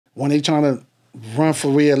when they trying to run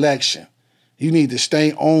for re-election. You need to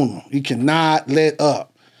stay on them. You cannot let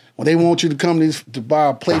up. When they want you to come to buy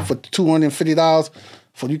a plate for $250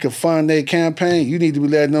 so you can fund their campaign, you need to be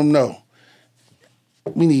letting them know.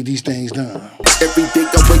 We need these things done. Every day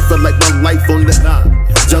I wake feel like my life on the line.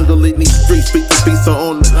 Jungle in these streets, speaking beats are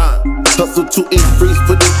on the line. Hustle to increase,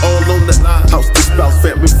 put it all on the line. House to spouse,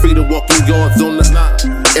 family freedom, walking yards on the line.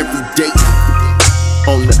 Every day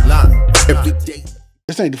on the line. Every day.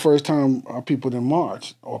 This ain't the first time our people done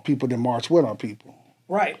march, or people that march with our people.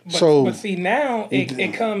 Right. But see, now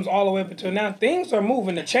it comes all the way up until now. Things are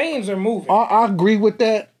moving. The chains are moving. I agree with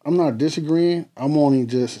that. I'm not disagreeing. I'm only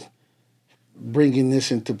just bringing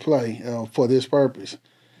this into play for this purpose.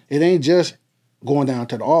 It ain't just going down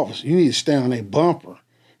to the office. You need to stay on a bumper.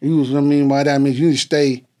 You know what I mean by that? I mean you need to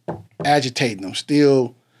stay agitating them,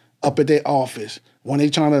 still up at their office. When they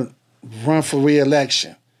trying to run for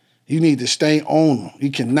re-election, you need to stay on them.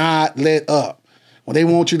 You cannot let up. When they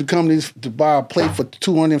want you to come to buy a plate for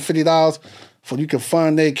 $250 so you can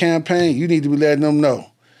fund their campaign, you need to be letting them know.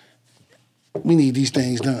 We need these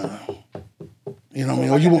things done. You know what I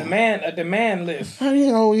mean? Like you a demand list. Yeah,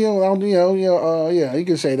 you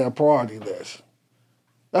can say that priority list.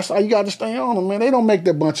 That's how you got to stay on them, man. They don't make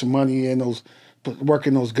that bunch of money in those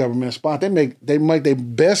working those government spots. They make their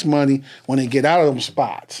best money when they get out of them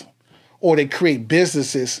spots, or they create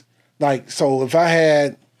businesses. Like, so if I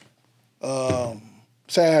had,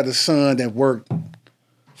 say I had a son that worked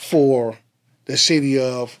for the city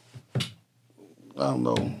of, I don't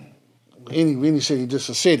know, any city, just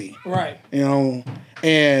a city. Right. You know,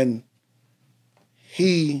 and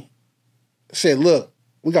he said, look,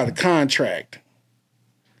 we got a contract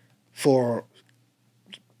for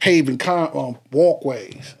paving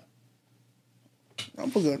walkways. I'm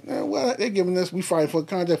going, well, they're giving us, we fighting for a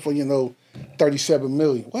contract for, $37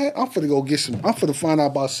 million. What? I'm finna go get I'm finna find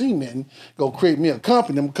out about cement, go create me a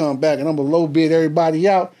company, I'm gonna come back and I'm gonna low bid everybody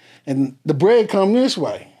out, and the bread come this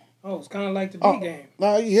way. Oh, it's kind of like the big game.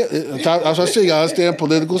 Yeah, that's what I say. You understand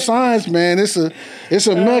political science, man. It's a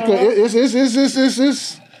mecca.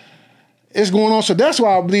 It's going on. So that's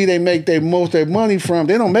why I believe they make most of their money from.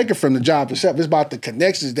 They don't make it from the job itself. It's about the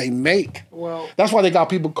connections they make. Well, that's why they got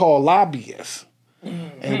people called lobbyists.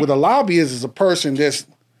 Mm-hmm. And with a lobbyist is a person that's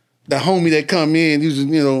the homie that come in.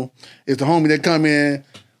 Usually, it's the homie that come in,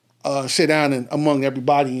 sit down and among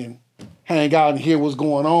everybody and hang out and hear what's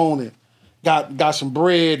going on and got some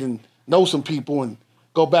bread and know some people and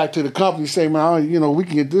go back to the company and say, man, we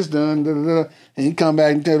can get this done. Da, da, da. And he come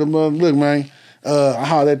back and tell them, look, man, I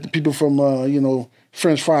hollered at the people from,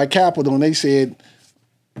 French Fry Capital, and they said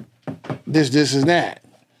this and that.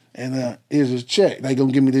 And here's his check. They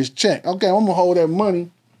gonna give me this check. Okay, I'm gonna hold that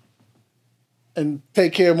money and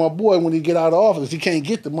take care of my boy when he get out of office. He can't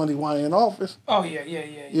get the money while he in office. Oh, yeah.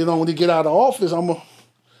 When he get out of office,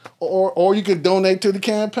 or you can donate to the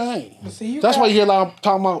campaign. That's why you hear a lot of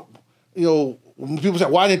talking about, when people say,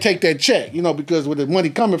 why didn't take that check? Because where the money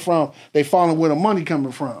coming from, they following where the money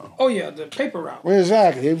coming from. Oh, yeah, the paper route. Well,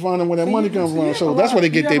 exactly. They following where that money comes from. So that's where they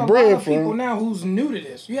get their bread from. You have a lot of people now who's new to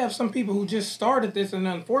this. You have some people who just started this, and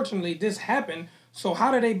unfortunately, this happened. So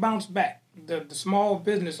how do they bounce back? The small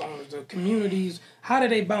business owners, the communities, how do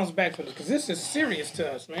they bounce back from this? Because this is serious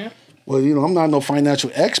to us, man. Well, I'm not no financial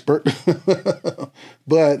expert,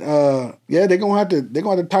 but they're gonna have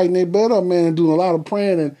to tighten their belt up, man, and do a lot of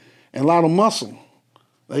praying and a lot of muscle.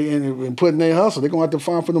 And putting their hustle. They're gonna have to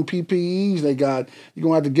find for them PPEs they got. You're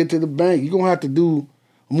gonna have to get to the bank. You're gonna have to do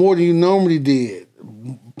more than you normally did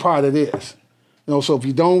prior to this. So if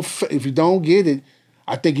you don't get it,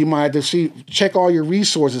 I think you might have to check all your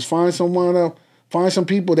resources. Find some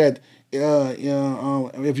people that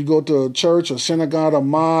if you go to a church or synagogue or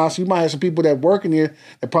mosque, you might have some people that work in here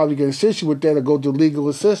that probably can assist you with that, or go to legal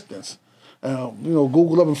assistance.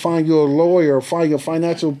 Google up and find your lawyer or find your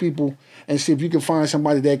financial people and see if you can find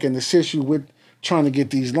somebody that can assist you with trying to get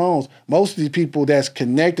these loans. Most of these people that's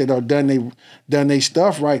connected or done they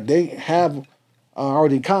stuff right, they have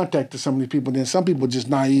already contacted some of these people. Then some people just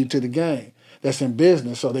naive to the game that's in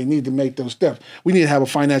business, so they need to make those steps. We need to have a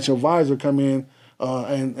financial advisor come in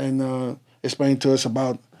and explain to us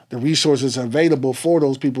about the resources available for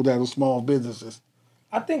those people that are small businesses.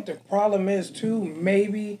 I think the problem is, too,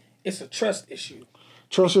 maybe it's a trust issue.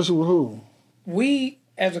 Trust issue with who? We,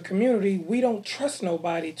 as a community, we don't trust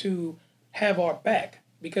nobody to have our back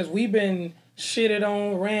because we've been shitted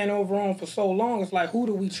on, ran over on for so long. It's like, who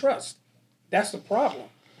do we trust? That's the problem.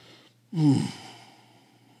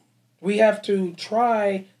 We have to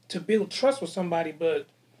try to build trust with somebody, but,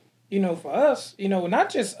 for us, not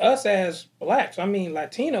just us as blacks, I mean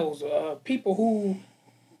Latinos, people who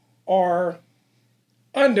are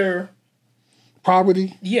under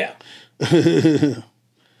poverty. Yeah.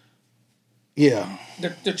 Yeah.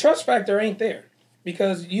 The trust factor ain't there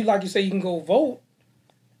because like you say, you can go vote,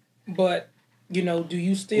 but you know, do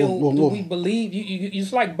you still do we believe you?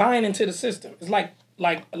 It's like buying into the system. It's like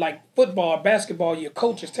football, or basketball. Your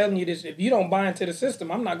coach is telling you this: if you don't buy into the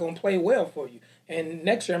system, I'm not going to play well for you, and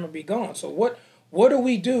next year I'm gonna be gone. So what do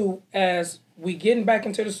we do as we getting back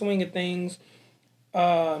into the swing of things?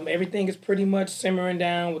 Everything is pretty much simmering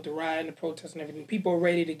down with the riot and the protest and everything. People are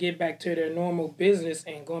ready to get back to their normal business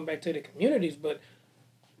and going back to their communities, but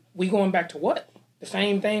we going back to what? The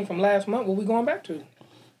same thing from last month. What we going back to?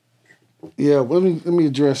 Yeah, let me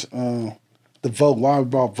address the vote. Why we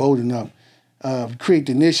brought voting up? Create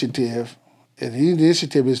the initiative, and the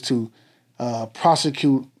initiative is to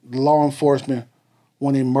prosecute law enforcement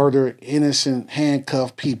when they murder innocent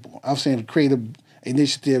handcuffed people. I'm saying create an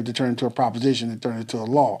initiative to turn into a proposition, to turn into a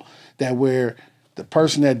law, that where the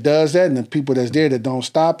person that does that and the people that's there that don't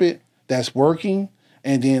stop it, that's working,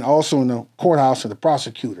 and then also in the courthouse and the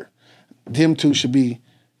prosecutor, them two should be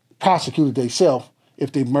prosecuted themselves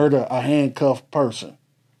if they murder a handcuffed person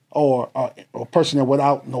or a person that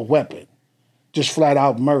without no weapon, just flat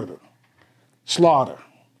out murder, slaughter.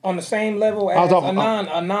 On the same level as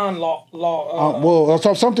a non-law.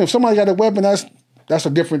 Well, something. If somebody got a weapon, that's a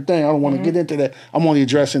different thing. I don't want to get into that. I'm only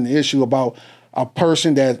addressing the issue about a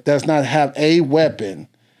person that does not have a weapon,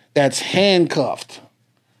 that's handcuffed,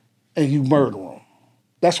 and you murder them.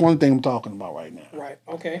 That's one thing I'm talking about right now. Right.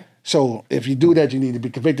 Okay. So if you do that, you need to be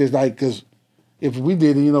convicted. Like, because if we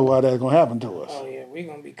did it, you know what that's gonna happen to us. Oh yeah, we're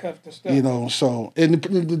gonna be cuffed and stuff. You know, so it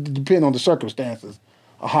depends on the circumstances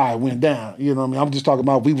of how it went down. You know what I mean? I'm just talking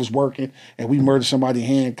about we was working and we murdered somebody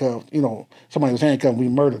handcuffed. You know, somebody was handcuffed and we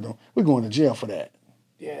murdered them. We're going to jail for that.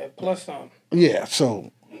 Yeah, plus some. Yeah,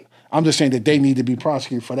 so I'm just saying that they need to be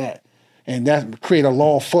prosecuted for that. And that create a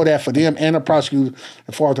law for that for them and the prosecutor.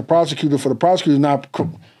 As far as the prosecutor not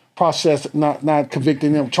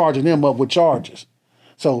convicting them, charging them up with charges.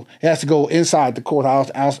 So it has to go inside the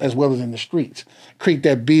courthouse as well as in the streets. Create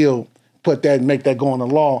that bill, put that, make that go into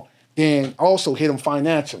law, and also hit them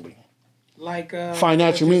financially. Like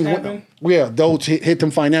financial means those hit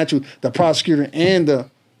them financially. The prosecutor and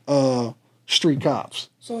the street cops.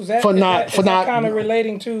 So is that kind of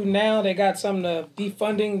relating to now they got something to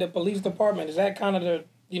defunding the police department? Is that kind of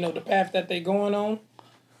the path that they're going on?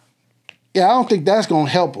 Yeah, I don't think that's going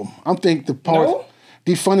to help them. I think the part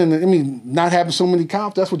defunding, not having so many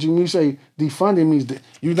cops. That's what you mean. You say defunding means that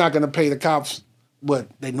you're not going to pay the cops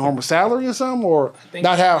their normal salary or something, or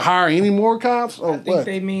not hiring any more cops. Or I think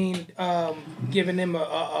they mean giving them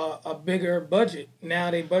a bigger budget.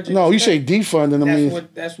 Now they budget. No, you say defunding.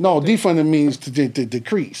 Defunding means to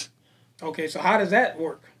decrease. Okay, so how does that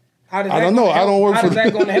work? I don't know. I don't work for. How is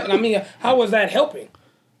that going to help? I mean, how is that helping?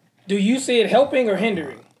 Do you see it helping or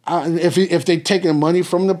hindering? If they taking money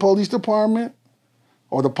from the police department,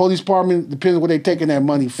 or the police department, depends on where they taking that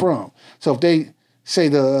money from. So if they say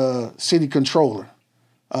the city controller,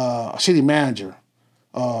 city manager,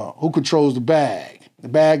 who controls the bag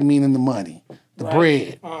meaning the money, the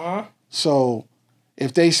bread. So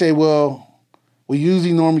if they say, well, we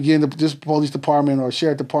usually normally give this police department or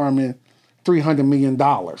sheriff department $300 million.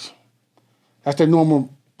 That's their normal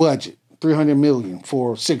budget, $300 million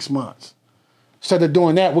for 6 months. Instead of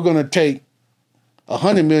doing that, we're going to take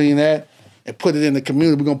 $100 million of that and put it in the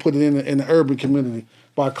community. We're going to put it in the urban community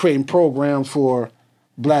by creating programs for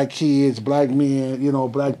black kids, black men,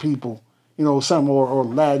 black people, something, or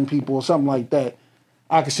Latin people or something like that.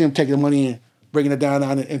 I can see them taking the money and bringing it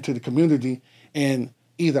down into the community and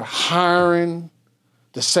either hiring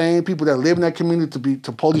the same people that live in that community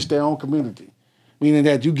to police their own community, meaning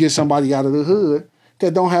that you get somebody out of the hood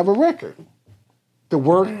that don't have a record to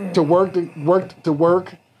work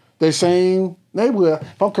the same neighborhood.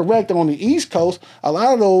 If I'm correct, on the East Coast, a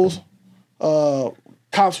lot of those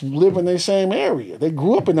cops live in the same area. They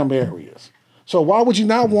grew up in them areas. So why would you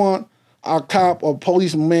not want a cop or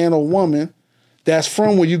policeman or woman that's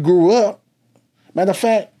from where you grew up? Matter of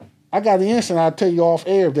fact, I got an instance I'll tell you off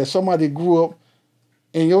air that somebody grew up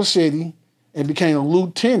in your city and became a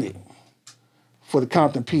lieutenant for the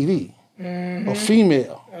Compton PD, a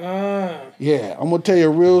female. Yeah, I'm going to tell you a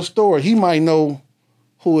real story. He might know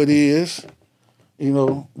who it is,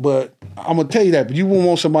 but I'm going to tell you that. But you won't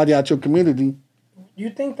want somebody out your community. You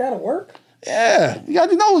think that'll work? Yeah, you got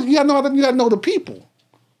to know the people.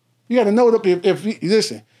 You got to know if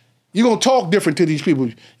listen, You're going to talk different to these people.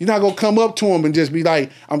 You're not going to come up to them and just be like,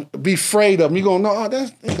 be afraid of them. You're going to know,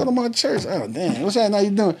 they go to my church. Oh, damn, what's that now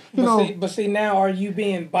you doing? But see, now are you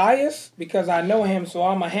being biased? Because I know him, so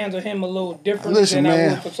I'm going to handle him a little differently than I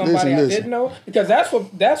would for somebody I didn't know? Because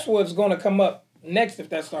that's what's going to come up next if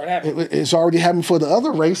that start happening. It's already happened for the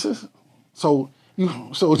other races. So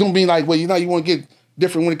it's going to be like, well, you want to get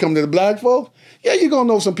different when it comes to the black folks? Yeah, you're going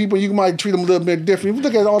to know some people, you might treat them a little bit different. If you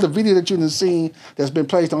look at all the video that you've seen that's been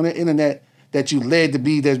placed on the internet that you led to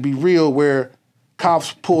be real, where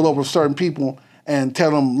cops pulled over certain people and tell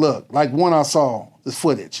them, look, like one I saw, this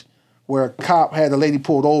footage, where a cop had a lady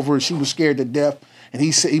pulled over and she was scared to death, and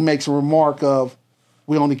he makes a remark of,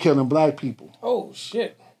 we only killing black people. Oh,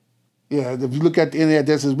 shit. Yeah, if you look at the internet,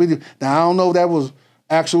 there's this video. Now, I don't know if that was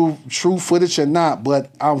actual true footage or not, but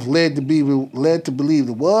I was led to believe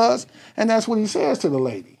it was, and that's what he says to the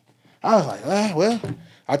lady. I was like, well,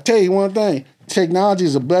 I tell you one thing, technology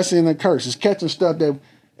is a blessing and a curse. It's catching stuff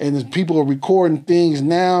and people are recording things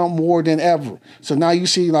now more than ever. So now you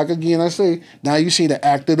see, like again I say, now you see the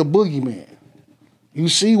act of the boogeyman. You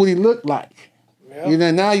see what he looked like. Yep. You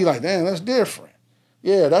know, now you're like, damn, that's different.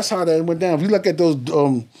 Yeah, that's how that went down. If you look at those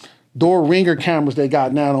door ringer cameras they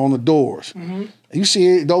got now on the doors, you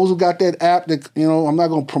see it, those who got that app that, I'm not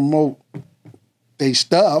going to promote their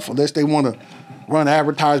stuff unless they want to run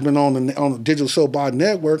advertisement on the Digital Soap Bar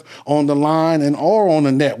Network, on the line and or on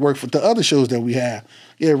the network for the other shows that we have.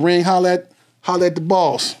 Yeah, ring, holla at the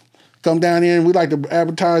boss. Come down here and we like to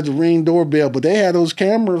advertise the Ring doorbell, but they had those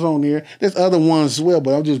cameras on there. There's other ones as well,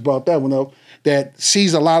 but I just brought that one up that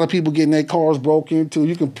sees a lot of people getting their cars broke into.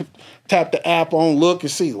 You can tap the app on, look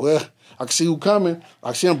and see, well, I can see who coming.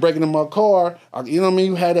 I see them breaking in my car. You know what I mean?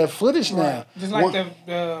 You had that footage now. Right. Just like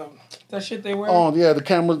that shit they wear? Oh, yeah, the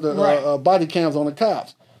cameras, body cams on the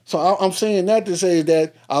cops. So I'm saying that to say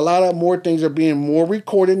that a lot of more things are being more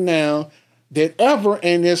recorded now than ever,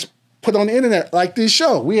 and it's put on the internet, like this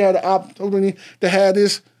show. We had an opportunity to have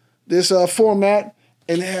this format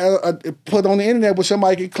and have put on the internet where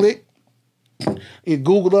somebody could click. You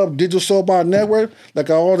Google up Digital Soap Bar Network,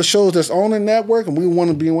 like all the shows that's on the network, and we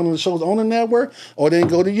want to be one of the shows on the network, or they can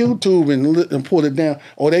go to YouTube and pull it down,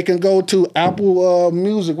 or they can go to Apple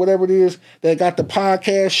Music, whatever it is, they got the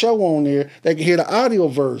podcast show on there. They can hear the audio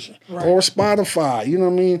version, or Spotify, you know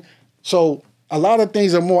what I mean? So a lot of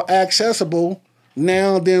things are more accessible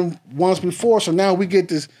now than once before. So now we get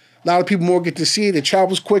this, a lot of people more get to see it. It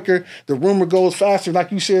travels quicker. The rumor goes faster.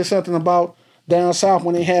 Like you said something about down south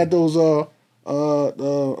when they had those the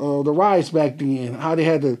riots back then, how they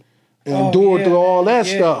had to endure through all that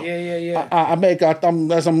stuff.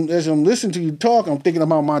 As I'm listening to you talk, I'm thinking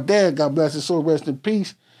about my dad. God bless his soul, rest in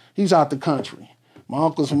peace. He's out the country. My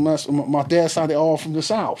uncles from my dad's side, they all from the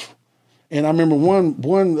south. And I remember one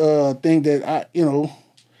thing that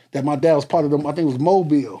that my dad was part of. I think it was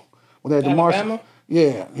Mobile. When they had the march.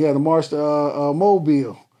 The march to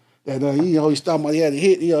Mobile. That he stopped. He had a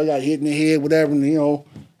hit. He got hit in the head, whatever. And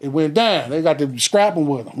it went down. They got to scrapping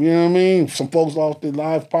with him. You know what I mean? Some folks lost their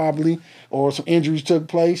lives probably, or some injuries took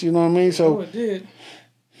place. You know what I mean? So it did.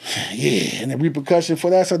 Yeah, and the repercussion for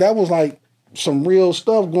that. So that was like some real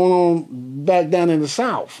stuff going on back down in the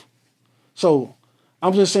South. So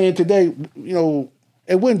I'm just saying today,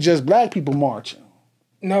 it wasn't just black people marching.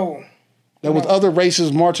 No. There was other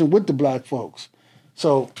races marching with the black folks.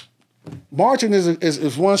 So marching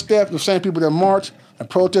is one step. The same people that march and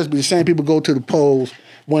protest, but the same people go to the polls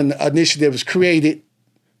when the initiative is created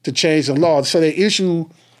to change the law. So they issue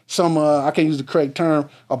some, I can't use the correct term,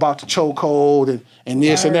 about the chokehold and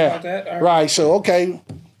this and that. Right, so okay,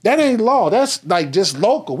 that ain't law. That's like just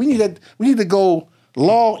local. We need to go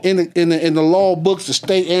law in the law books, the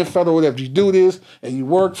state and federal. If you do this and you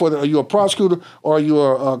work are you a prosecutor or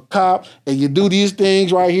you're a cop and you do these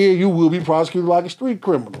things right here, you will be prosecuted like a street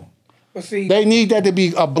criminal. But see, they need that to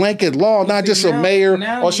be a blanket law, not just a mayor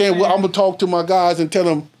or saying, well, I'm going to talk to my guys and tell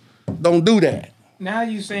them, don't do that. Now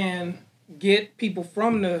you saying get people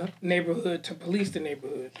from the neighborhood to police the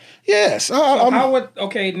neighborhood. Yes.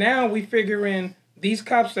 Now we figuring these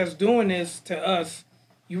cops that's doing this to us,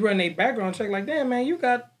 you run a background check like, damn, man, you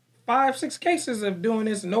got 5-6 cases of doing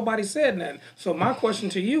this and nobody said nothing. So my question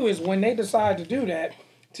to you is when they decide to do that,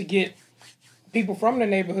 to get people from the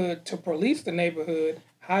neighborhood to police the neighborhood,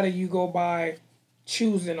 how do you go by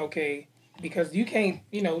choosing, because you can't,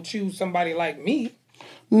 choose somebody like me.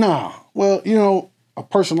 Nah. Well, a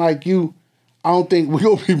person like you, I don't think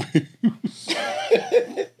we'll be...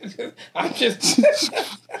 I'm just...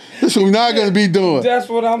 That's what we're not going to be doing. That's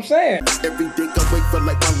what I'm saying. Every day I wake for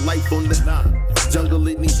like my life on the line. Jungle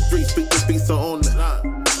in these streets, 50 beats are on the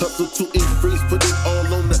line. Hustle to increase, put it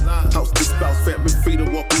all on the line. House, this spouse, family, free to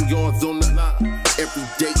walk in yards on the line. Every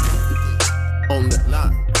day on the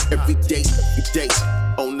line. Every day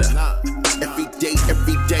on the line. Every day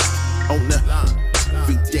on the line.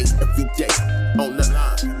 Every day on the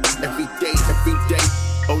line. Every day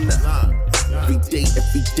on the line. Every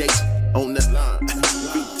day on the line.